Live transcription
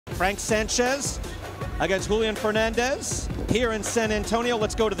Frank Sanchez against Julian Fernandez here in San Antonio.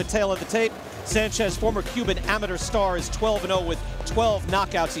 Let's go to the tail of the tape. Sanchez, former Cuban amateur star, is 12-0 with 12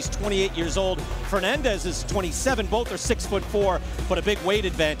 knockouts. He's 28 years old. Fernandez is 27. Both are 6'4", but a big weight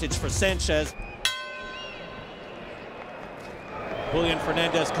advantage for Sanchez. Julian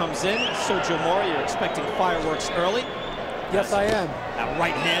Fernandez comes in. Sergio Mora, you're expecting fireworks early. Yes, I am. That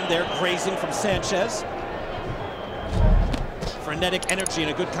right hand there grazing from Sanchez. Frenetic energy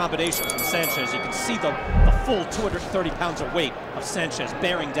and a good combination from Sanchez. You can see the full 230 pounds of weight of Sanchez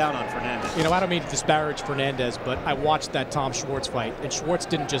bearing down on Fernandez. You know, I don't mean to disparage Fernandez, but I watched that Tom Schwartz fight, and Schwartz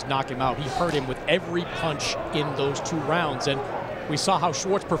didn't just knock him out. He hurt him with every punch in those 2 rounds, and we saw how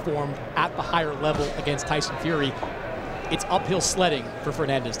Schwartz performed at the higher level against Tyson Fury. It's uphill sledding for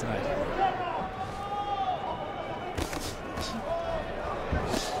Fernandez tonight.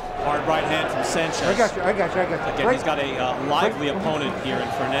 Hard right hand from Sanchez. I got you. Again, he's got a lively opponent here in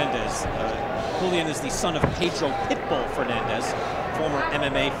Fernandez. Julian is the son of Pedro Pitbull Fernandez, former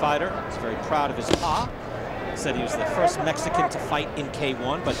MMA fighter. He's very proud of his pa. He said he was the first Mexican to fight in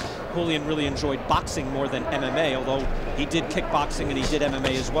K1, but Julian really enjoyed boxing more than MMA, although he did kickboxing and he did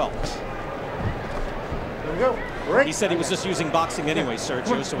MMA as well. There we go. He said he was just using boxing anyway,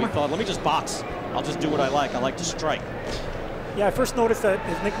 Sergio, so he thought, let me just box. I'll just do what I like. I like to strike. Yeah, I first noticed that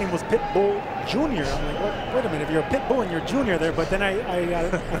his nickname was Pitbull Jr. I'm like, wait a minute, if you're a Pitbull and you're Junior there, but then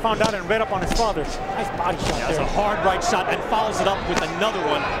I found out and read up on his father. Nice body shot there. That's a hard right shot and follows it up with another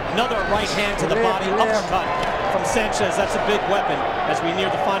one. Another right hand to the body, uppercut from Sanchez. That's a big weapon as we near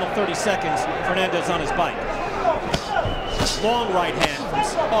the final 30 seconds. Fernandez on his bike. Long right hand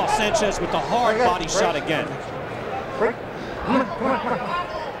from Sanchez with the hard body shot again.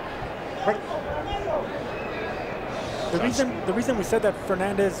 The reason we said that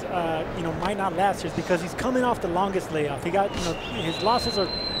Fernandez, might not last is because he's coming off the longest layoff. He got, his losses are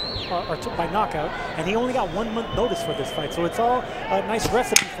by knockout, and he only got 1 month notice for this fight. So it's all a nice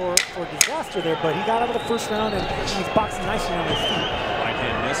recipe for disaster there. But he got out of the first round, and he's boxing nicely on his feet. Right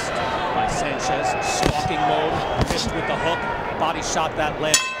hand missed by Sanchez. Stalking mode, missed with the hook. Body shot that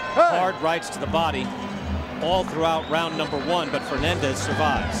landed. Hard rights to the body all throughout round number 1, but Fernandez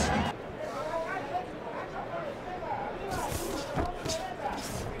survives.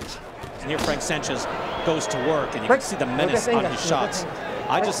 And here Frank Sanchez goes to work, and you can see the menace on his shots.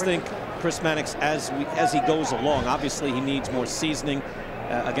 I just think Chris Mannix, as he goes along, obviously he needs more seasoning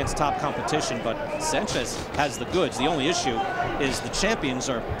against top competition, but Sanchez has the goods. The only issue is the champions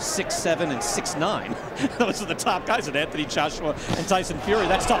are 6'7" and 6'9". Those are the top guys, and Anthony Joshua and Tyson Fury.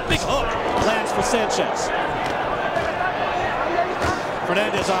 That's tough. Big hook lands for Sanchez.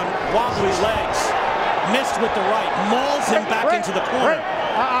 Fernandez on wobbly legs, missed with the right, mauls him back into the corner.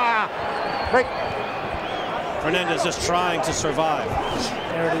 Fernandez just trying to survive.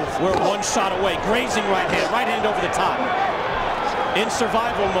 There it is. We're 1 shot away. Grazing right hand over the top. In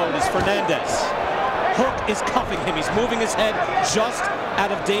survival mode is Fernandez. Hook is cuffing him. He's moving his head just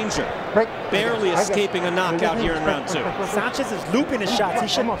out of danger. Barely escaping a knockout here in round 2. Sanchez is looping his shots. He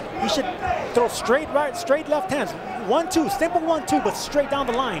should throw straight right, straight left hands. 1-2, simple 1-2, but straight down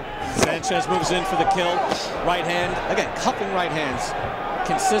the line. Sanchez moves in for the kill. Right hand, again, cuffing right hands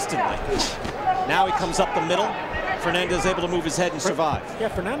consistently. Now he comes up the middle. Fernandez able to move his head and survive. Yeah,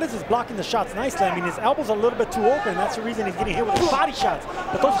 Fernandez is blocking the shots nicely. I mean, his elbows are a little bit too open. That's the reason he's getting hit with his body shots.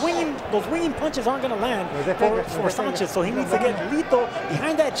 But those winging punches aren't going to land for Sanchez, so he needs to get lethal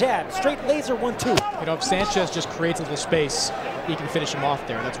behind that jab. Straight laser 1-2. You know, if Sanchez just creates a little space, he can finish him off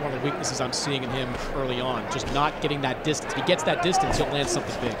there. That's one of the weaknesses I'm seeing in him early on. Just not getting that distance. If he gets that distance, he'll land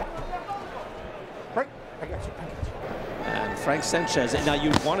something big. And Frank Sanchez, now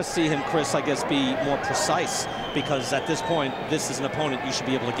you want to see him, Chris, I guess, be more precise, because at this point, this is an opponent you should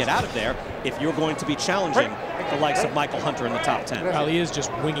be able to get out of there if you're going to be challenging the likes of Michael Hunter in the top 10. Well, he is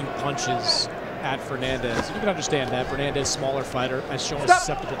just winging punches at Fernandez. You can understand that. Fernandez, smaller fighter, has shown a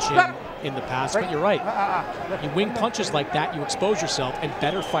susceptible chin in the past, but you're right. You wing punches like that, you expose yourself, and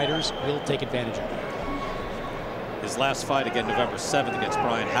better fighters will take advantage of it. His last fight, again, November 7th against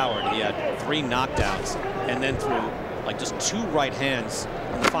Brian Howard, he had 3 knockdowns, and then threw like just 2 right hands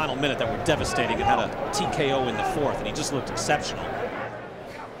in the final minute that were devastating and had a TKO in the 4th, and he just looked exceptional.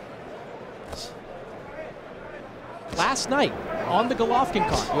 Last night on the Golovkin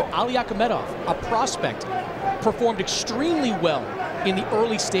card with Ali Akhmedov, a prospect, performed extremely well in the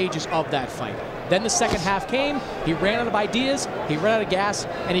early stages of that fight. Then the second half came, he ran out of ideas, he ran out of gas,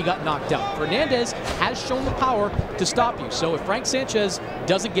 and he got knocked out. Fernandez has shown the power to stop you. So if Frank Sanchez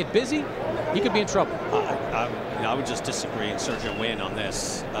doesn't get busy, he could be in trouble. I would just disagree, and Sergio weigh in on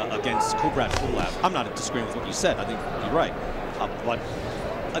this against Kubrat Pulev. I'm not disagreeing with what you said. I think you're right. But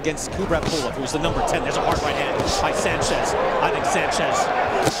against Kubrat Pulev, who's the number 10. There's a hard right hand by Sanchez. I think Sanchez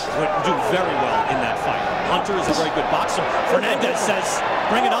would do very well in that fight. Hunter is a very good boxer. Fernandez says,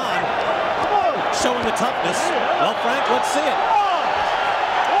 bring it on, showing the toughness. Well, Frank, let's see it.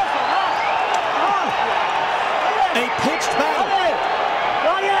 A pitched battle.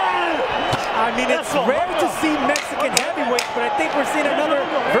 I mean, it's rare to see Mexican heavyweights, but I think we're seeing another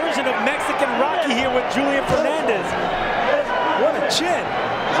version of Mexican Rocky here with Julian Fernandez. What a chin.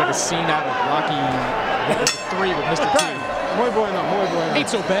 It's like a scene out of Rocky 3 with Mr. T. Muy bueno, muy bueno. Ain't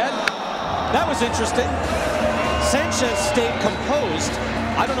so bad. That was interesting. Sanchez stayed composed.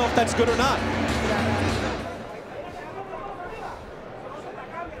 I don't know if that's good or not.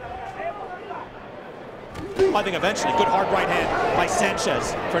 I think eventually, good hard right hand by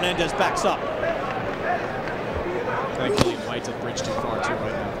Sanchez. Fernandez backs up. I think Julian might have bridged too far too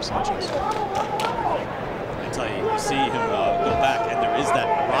right now for Sanchez. I tell you, you see him go back, and there is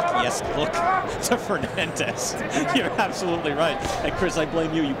that Rocky-esque look to Fernandez. You're absolutely right. And Chris, I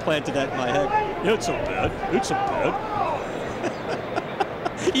blame you. You planted that in my head. Yeah, it's so bad. It's so bad.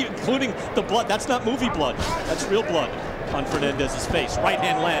 Including the blood. That's not movie blood. That's real blood on Fernandez's face. Right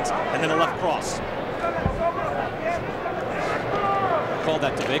hand lands, and then a left cross. Called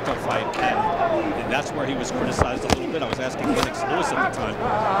that Tobacco fight, and that's where he was criticized a little bit. I was asking Lennox Lewis at the time,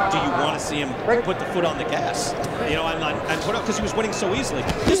 do you want to see him put the foot on the gas? You know, and put up because he was winning so easily.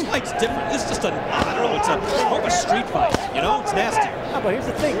 This fight's different. This is just a, I don't know, it's more of a street fight. You know, it's nasty. Yeah, but here's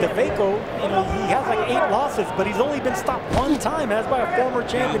the thing, Tobacco, you know, he has like 8 losses, but he's only been stopped 1 time, as by a former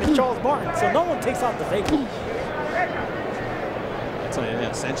champion in Charles Martin. So no one takes out Tobacco. So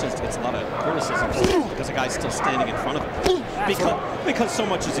yeah, Sanchez gets a lot of criticism because the guy's still standing in front of him because so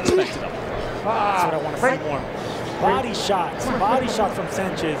much is expected of him. That's what I want to see more. Body shots from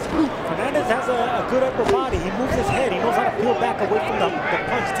Sanchez. Fernandez has a good upper body. He moves his head. He knows how to peel back away from the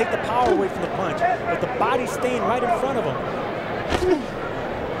punch, take the power away from the punch. But the body's staying right in front of him.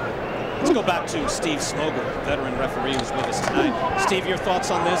 Let's go back to Steve Smoger, veteran referee who's with us tonight. Steve, your thoughts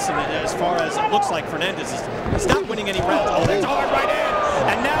on this? And as far as it looks like Fernandez is not winning any rounds. Oh, there's a hard right hand.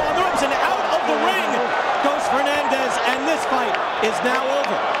 And now on the ropes and out of the ring goes Fernandez, and this fight is now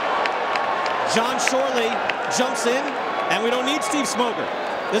over. John Shorley jumps in, and we don't need Steve Smoger.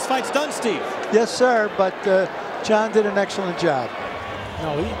 This fight's done, Steve. Yes, sir, but John did an excellent job.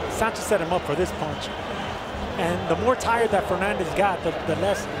 No, Sanchez set him up for this punch. And the more tired that Fernandez got, the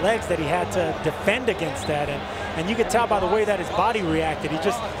less legs that he had to defend against that. And you could tell by the way that his body reacted. He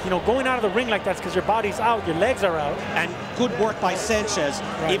just, you know, going out of the ring like that's because your body's out, your legs are out. And good work by Sanchez,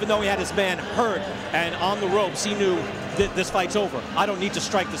 right. Even though he had his man hurt and on the ropes, he knew that this fight's over. I don't need to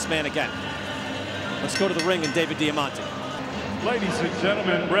strike this man again. Let's go to the ring and David Diamante. Ladies and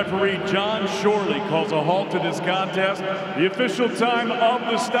gentlemen, referee John Shorley calls a halt to this contest. The official time of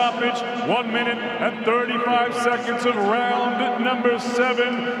the stoppage, 1 minute and 35 seconds of round number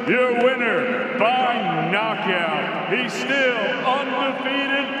 7. Your winner by knockout. He's still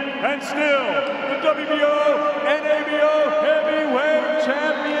undefeated and still the WBO and ABO heavyweight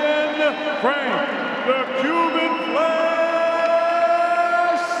champion, Frank the Cuban Flash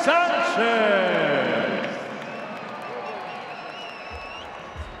Sanchez.